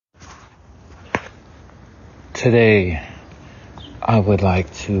Today, I would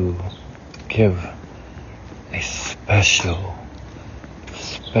like to give a special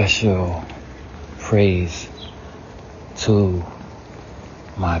praise to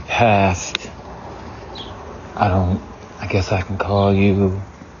my past. I guess I can call you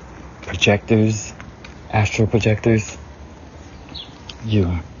projectors, astral projectors.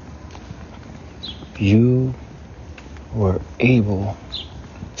 You were able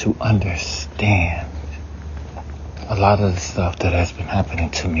to understand a lot of the stuff that has been happening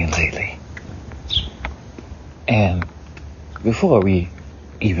to me lately. And before we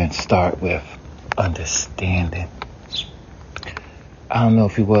even start with understanding, I don't know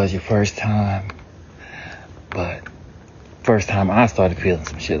if it was your first time, but first time I started feeling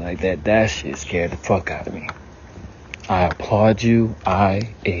some shit like that shit scared the fuck out of me. I applaud you.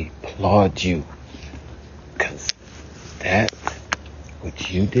 Cause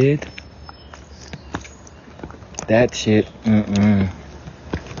what you did, that shit,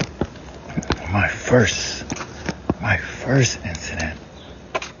 my first incident,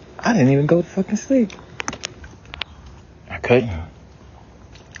 I didn't even go to fucking sleep. I couldn't.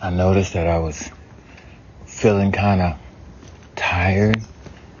 I noticed that I was feeling kind of tired,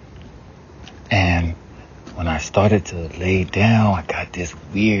 and when I started to lay down, I got this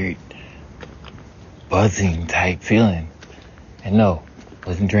weird buzzing type feeling. And no,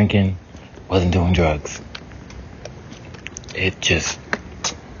 wasn't drinking, wasn't doing drugs. It just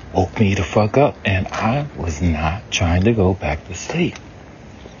woke me the fuck up, and I was not trying to go back to sleep.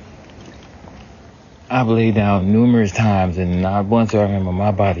 I've laid down numerous times, and not once do I remember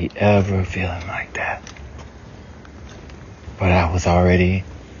my body ever feeling like that. But I was already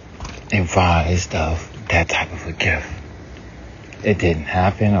advised of that type of a gift. It didn't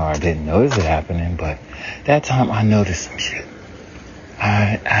happen, or I didn't notice it happening, but that time I noticed some shit.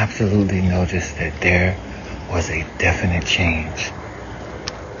 I absolutely noticed that there was a definite change.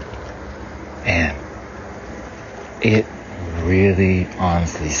 And it really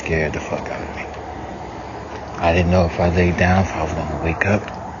honestly scared the fuck out of me. I didn't know if I laid down, if I was going to wake up,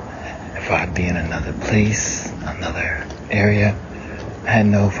 if I'd be in another place, another area. I had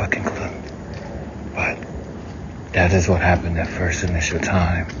no fucking clue. But that is what happened that first initial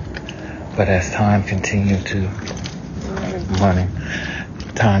time. But as time continued to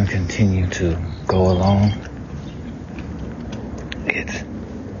go along, it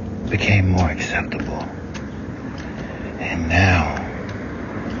became more acceptable. And now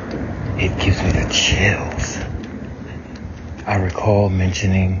it gives me the chills. I recall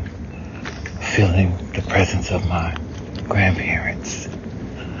feeling the presence of my grandparents.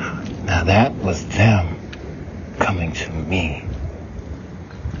 Now that was them coming to me.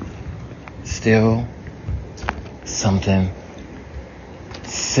 Still something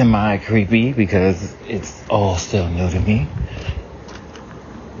semi-creepy because it's all still new to me.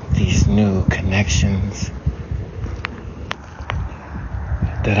 These new connections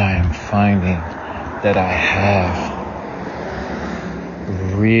that I am finding that I have,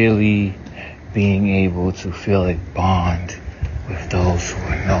 really being able to feel a bond with those who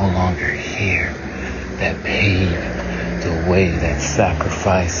are no longer here, that paved the way, that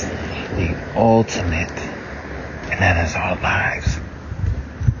sacrificed the ultimate, and that is our lives,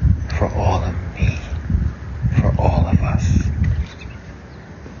 for all of me, for all of us,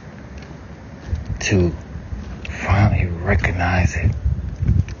 to finally recognize it.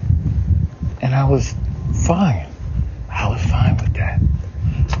 And I was fine with that.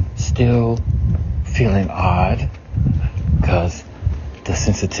 Still feeling odd because the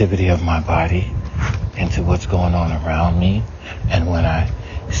sensitivity of my body into what's going on around me, and when I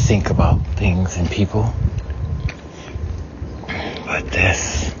think about things and people. But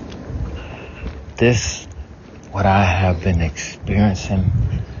this, what I have been experiencing,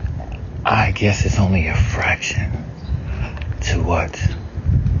 I guess it's only a fraction to what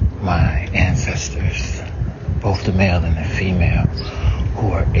my ancestors, both the male and the female,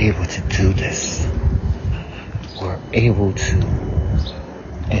 who are able to do this, were able to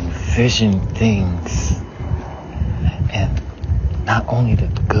envision things, and not only the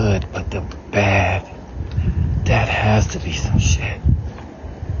good, but the bad. That has to be some shit.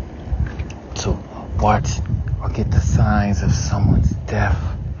 To watch or get the signs of someone's death,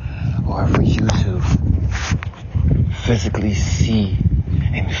 or for you to physically see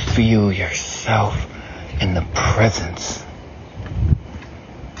and feel yourself in the presence.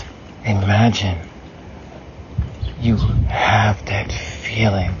 Imagine you have that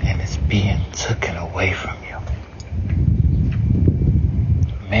feeling and it's being taken away from you.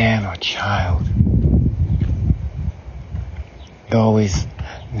 Man or child. You're always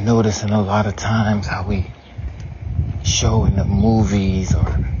noticing a lot of times how we show in the movies,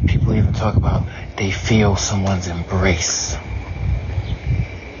 or people even talk about they feel someone's embrace,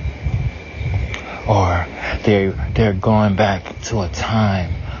 or they're going back to a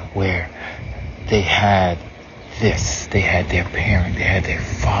time where they had this, they had their parent, they had their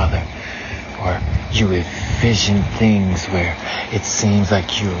father, or you envision things where it seems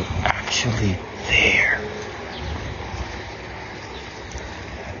like you're actually there.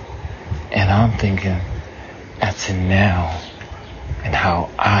 And I'm thinking as to now and how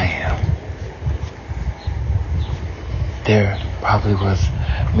I am. There probably was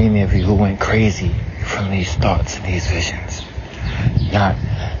many of you who went crazy from these thoughts and these visions, not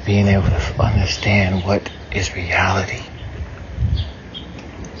being able to understand what is reality.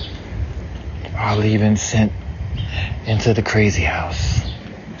 Probably even sent into the crazy house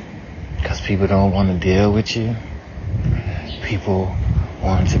because people don't want to deal with you. People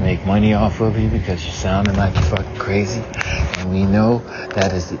wanting to make money off of you because you're sounding like you're fucking crazy. And we know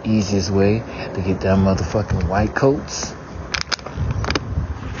that is the easiest way to get them motherfucking white coats.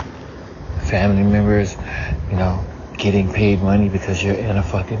 Family members, getting paid money because you're in a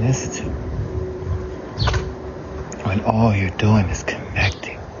fucking institute. When all you're doing is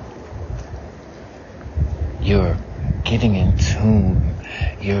connecting. You're getting in tune.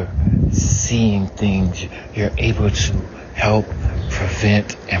 You're seeing things. You're able to help,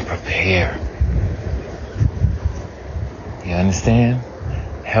 prevent, and prepare. You understand?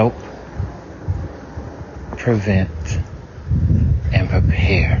 Help, prevent, and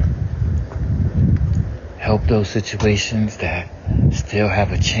prepare. Help those situations that still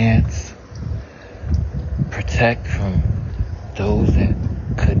have a chance. Protect from those that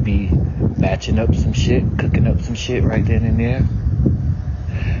could be batching up some shit, cooking up some shit right then and there.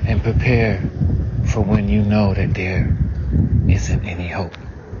 And prepare for when you know that there isn't any hope.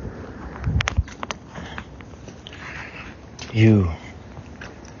 You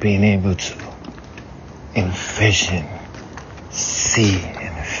being able to envision, see,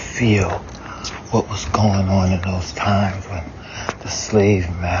 and feel what was going on in those times when the slave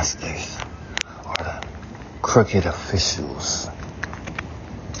masters or the crooked officials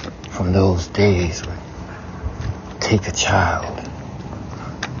from those days would take a child,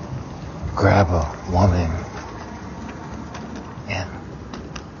 grab a woman, and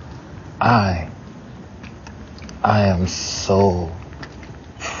I am so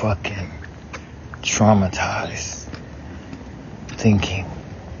fucking traumatized thinking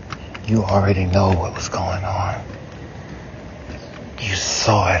you already know what was going on. You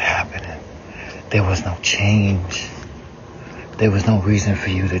saw it happening. There was no change. There was no reason for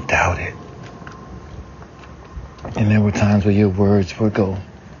you to doubt it. And there were times where your words would go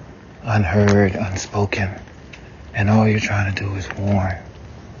unheard, unspoken, and all you're trying to do is warn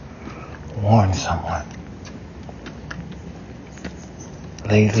someone.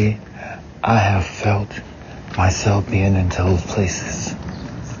 Lately, I have felt myself being into those places.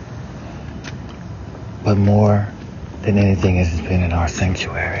 But more than anything, it has been in our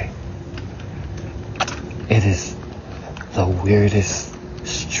sanctuary. It is the weirdest,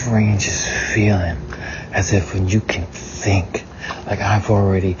 strangest feeling, as if when you can think, like I've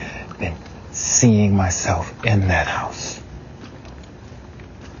already been seeing myself in that house.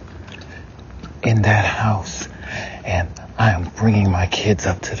 In that house. And I am bringing my kids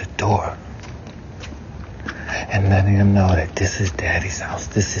up to the door and letting them know that this is Daddy's house.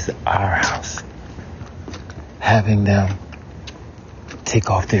 This is our house. Having them take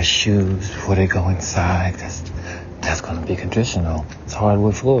off their shoes before they go inside, because that's going to be conditional. It's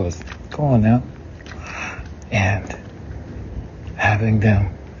hardwood floors. Go on now. And having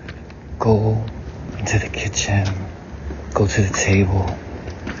them go into the kitchen, go to the table,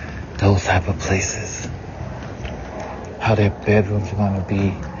 those type of places. How their bedrooms are going to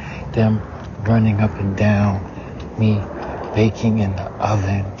be, them running up and down, me baking in the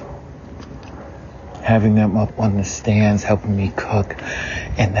oven, having them up on the stands helping me cook,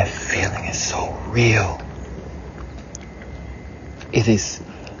 and that feeling is so real. It is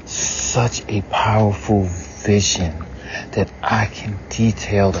such a powerful vision that I can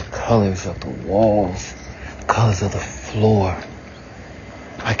detail the colors of the walls, the colors of the floor.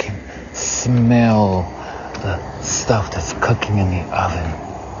 I can smell the stuff that's cooking in the oven.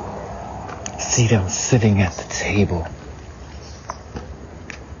 See them sitting at the table.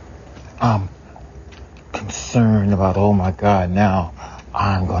 I'm concerned about, oh my God, now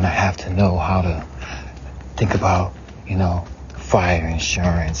I'm going to have to know how to think about, fire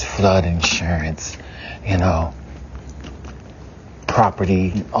insurance, flood insurance,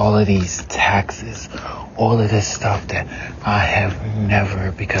 property, all of these taxes, all of this stuff that I have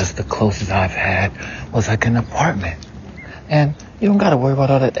never, because the closest I've had was like an apartment. And you don't gotta worry about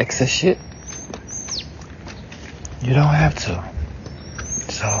all that excess shit. You don't have to.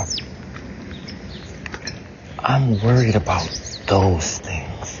 So, I'm worried about those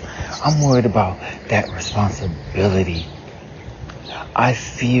things. I'm worried about that responsibility. I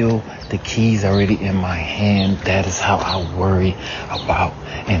feel the keys already in my hand. That is how I worry about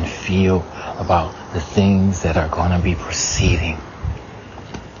and feel about the things that are going to be proceeding.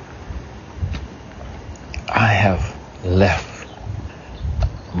 I have left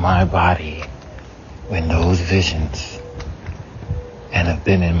my body in those visions and have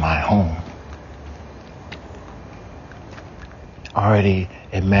been in my home. Already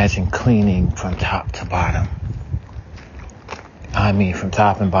imagine cleaning from top to bottom. I mean, from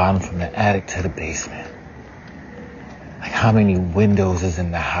top and bottom, from the attic to the basement. Like, how many windows is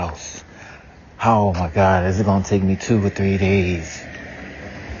in the house? Oh my God, is it going to take me 2 or 3 days?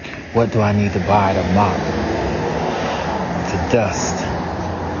 What do I need to buy to mop, to dust?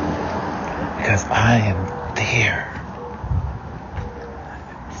 Because I am there.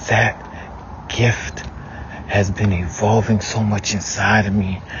 That gift has been evolving so much inside of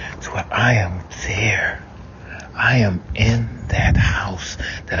me to where I am there. I am in that house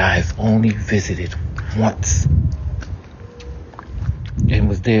that I have only visited once and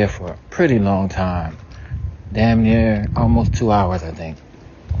was there for a pretty long time. Damn near almost 2 hours, I think.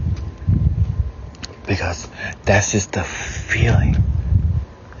 Because that's just the feeling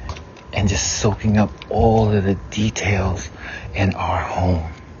and just soaking up all of the details in our home.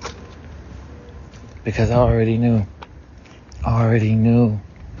 Because I already knew.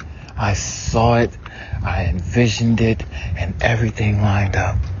 I saw it, I envisioned it, and everything lined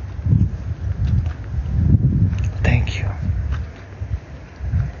up. Thank you.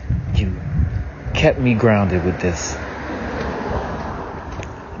 You kept me grounded with this.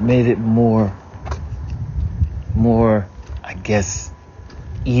 Made it more, I guess,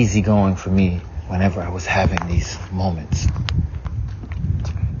 easygoing for me whenever I was having these moments.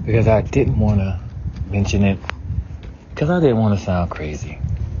 Because I didn't want to mention it, because I didn't want to sound crazy.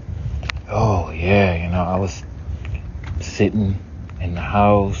 Oh yeah, I was sitting in the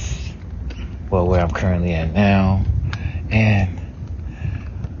house, well, where I'm currently at now, and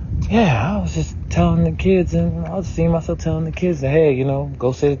yeah, I was just telling the kids, and I was seeing myself telling the kids that, hey,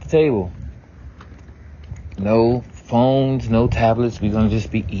 go sit at the table. No phones, no tablets, we're going to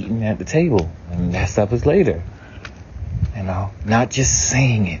just be eating at the table, and that stuff is later. Not just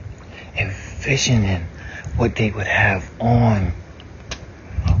saying it, envisioning what they would have on,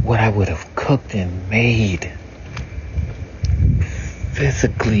 what I would have cooked and made.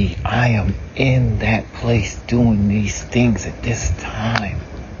 Physically, I am in that place doing these things at this time.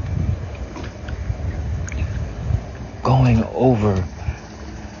 Going over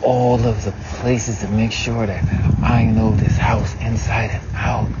all of the places to make sure that I know this house inside and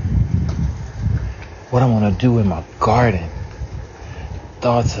out. What I want to do in my garden.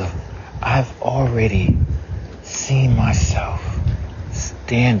 Thoughts of, I've already seen myself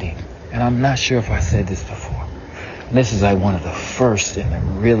standing, and I'm not sure if I said this before. And this is like one of the first and the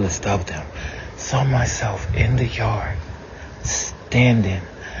realest of them. Saw myself in the yard, standing,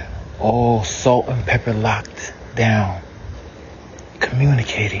 all salt and pepper locked down,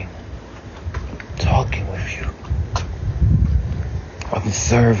 communicating, talking with you,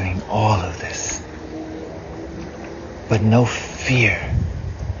 observing all of this. But no fear.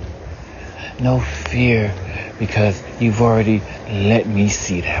 No fear, because you've already let me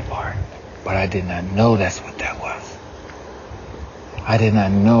see that part. But I did not know that's what that was. I did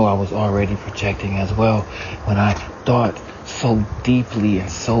not know I was already projecting as well when I thought so deeply and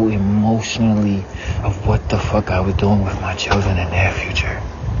so emotionally of what the fuck I was doing with my children and their future.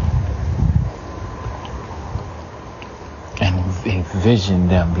 And envision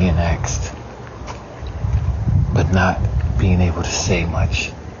them being asked, but not being able to say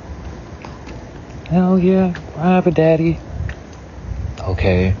much. Hell yeah, I have a daddy.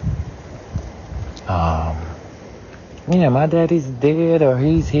 Okay. Yeah, my daddy's dead, or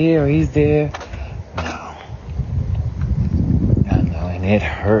he's here, or he's there. No. I know, and it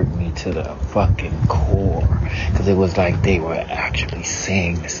hurt me to the fucking core. Because it was like they were actually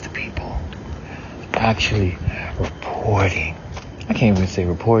saying this to people. Actually reporting. I can't even say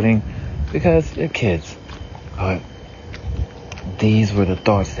reporting, because they're kids. But these were the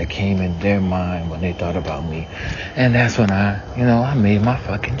thoughts that came in their mind when they thought about me. And that's when I made my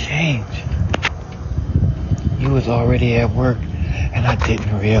fucking change. You was already at work and I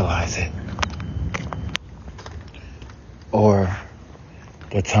didn't realize it. Or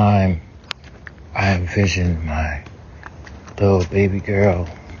the time I envisioned my little baby girl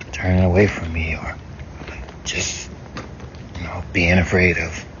turning away from me, or just, being afraid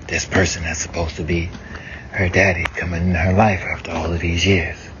of this person that's supposed to be her daddy coming in her life after all of these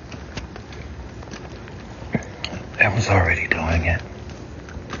years. I was already doing it.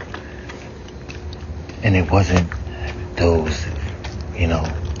 And it wasn't those,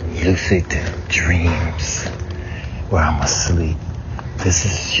 lucid dreams where I'm asleep. This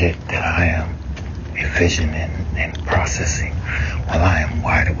is shit that I am envisioning and processing while I am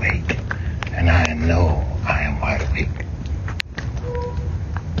wide awake. And I know I am wide awake.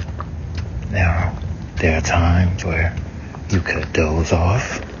 Now, there are times where you could doze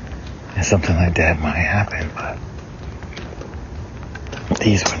off and something like that might happen, but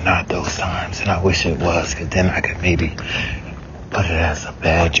these were not those times, and I wish it was, because then I could maybe put it as a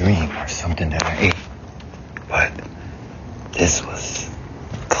bad dream or something that I ate. But this was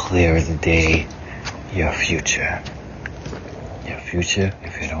clear as the day. Your future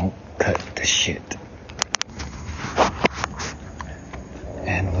if you don't cut the shit.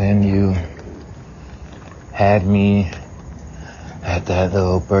 And when you had me at that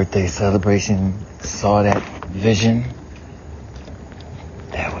little birthday celebration, saw that vision,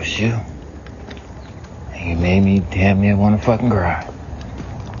 that was you. And you made me damn near want to fucking cry.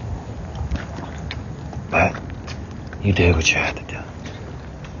 But you did what you had to do.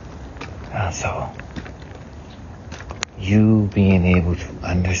 And so, you being able to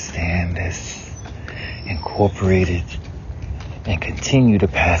understand this, incorporate it, and continue to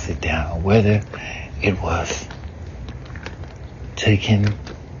pass it down, whether it was taken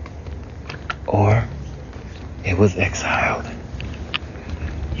or it was exiled,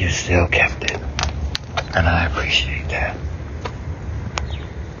 you still kept it. And I appreciate that.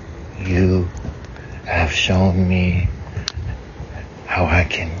 You have shown me how I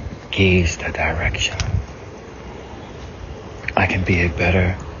can gauge the direction. I can be a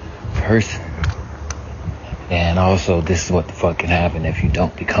better person. And also, this is what the fuck can happen if you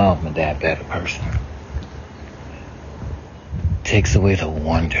don't become that better person. Takes away the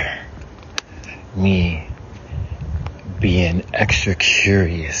wonder. Me being extra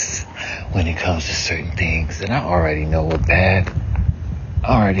curious when it comes to certain things. And I already know what bad.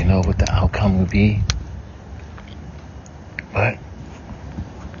 I already know what the outcome would be. But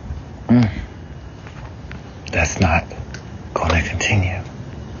that's not going to continue.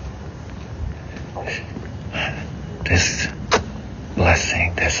 This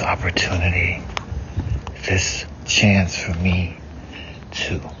blessing, this opportunity, this chance for me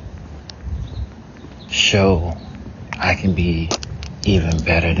to show I can be even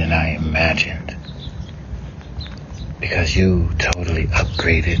better than I imagined. Because you totally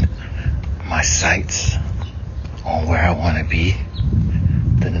upgraded my sights on where I want to be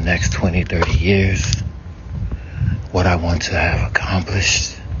in the next 20, 30 years, what I want to have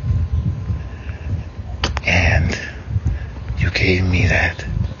accomplished. And you gave me that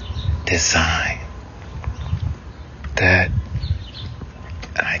design, that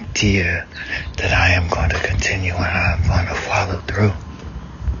idea that I am going to continue and I'm going to follow through.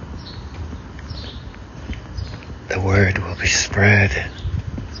 The word will be spread.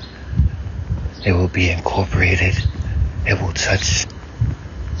 It will be incorporated. It will touch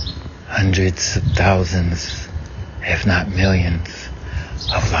hundreds of thousands, if not millions,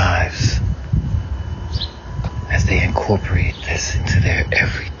 of lives as they incorporate this into their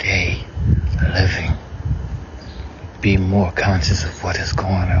everyday living. Be more conscious of what is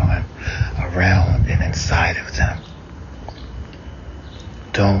going on around and inside of them.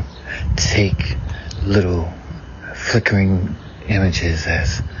 Don't take little flickering images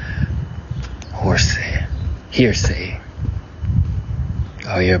as hearsay.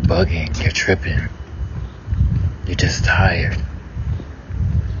 Oh, you're bugging, you're tripping. You're just tired.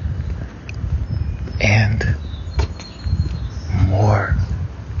 And more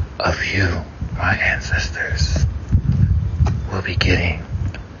of you, my ancestors, will be getting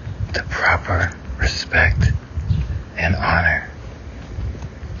the proper respect and honor,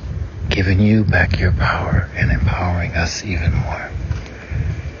 giving you back your power and empowering us even more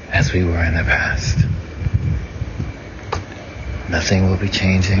as we were in the past. Nothing will be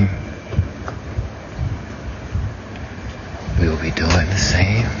changing. We will be doing the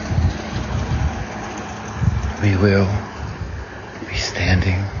same. We will be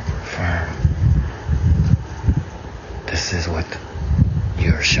standing firm. This is what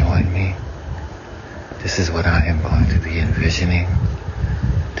you're showing me. This is what I am going to be envisioning.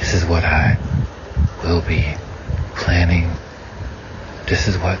 This is what I will be planning. This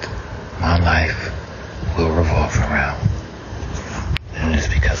is what my life will revolve around. And it's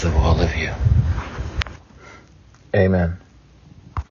because of all of you. Amen.